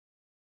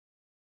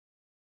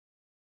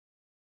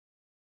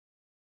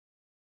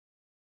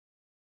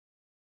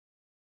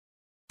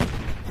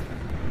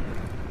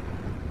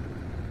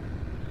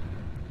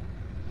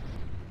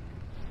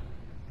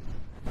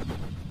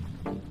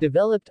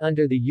Developed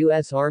under the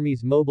U.S.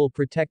 Army's Mobile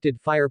Protected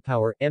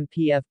Firepower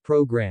 (MPF)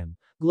 program,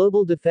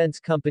 global defense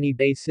company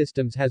BAE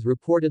Systems has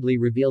reportedly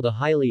revealed a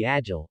highly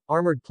agile,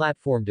 armored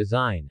platform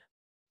design.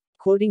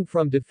 Quoting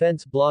from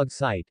defense blog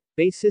site,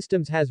 BAE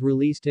Systems has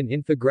released an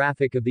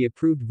infographic of the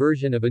approved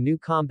version of a new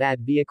combat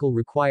vehicle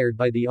required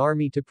by the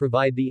Army to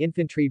provide the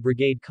Infantry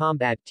Brigade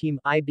Combat Team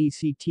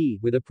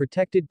 (IBCT) with a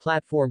protected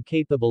platform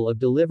capable of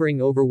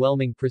delivering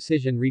overwhelming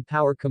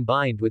precision-re-power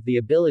combined with the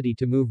ability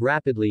to move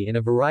rapidly in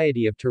a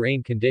variety of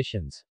terrain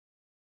conditions.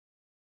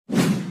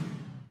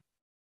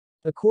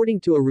 According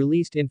to a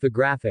released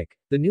infographic,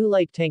 the new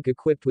light tank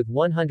equipped with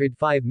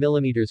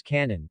 105mm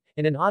cannon,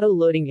 and an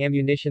auto-loading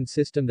ammunition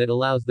system that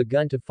allows the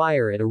gun to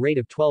fire at a rate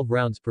of 12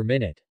 rounds per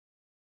minute.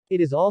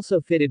 It is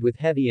also fitted with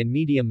heavy and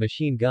medium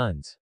machine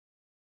guns.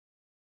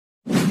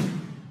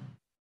 The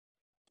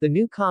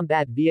new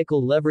combat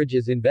vehicle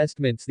leverages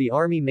investments the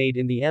Army made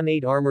in the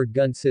M8 armored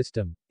gun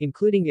system,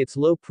 including its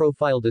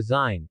low-profile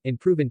design, and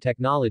proven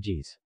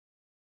technologies.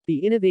 The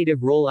innovative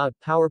rollout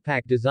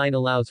powerpack design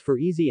allows for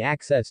easy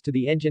access to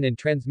the engine and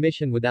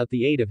transmission without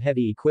the aid of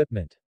heavy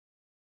equipment.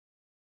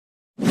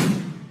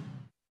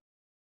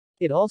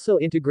 It also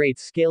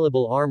integrates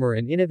scalable armor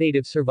and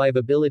innovative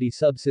survivability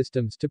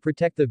subsystems to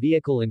protect the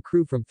vehicle and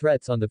crew from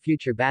threats on the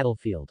future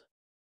battlefield.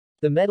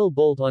 The metal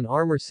bolt-on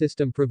armor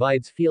system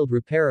provides field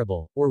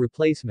repairable, or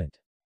replacement.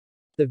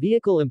 The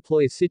vehicle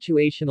employs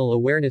situational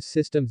awareness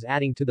systems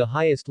adding to the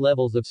highest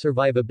levels of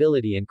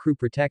survivability and crew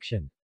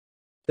protection.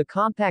 The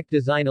compact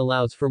design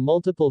allows for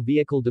multiple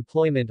vehicle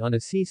deployment on a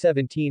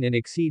C-17 and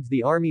exceeds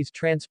the Army's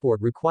transport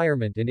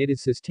requirement, and it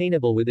is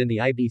sustainable within the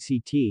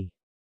IBCT.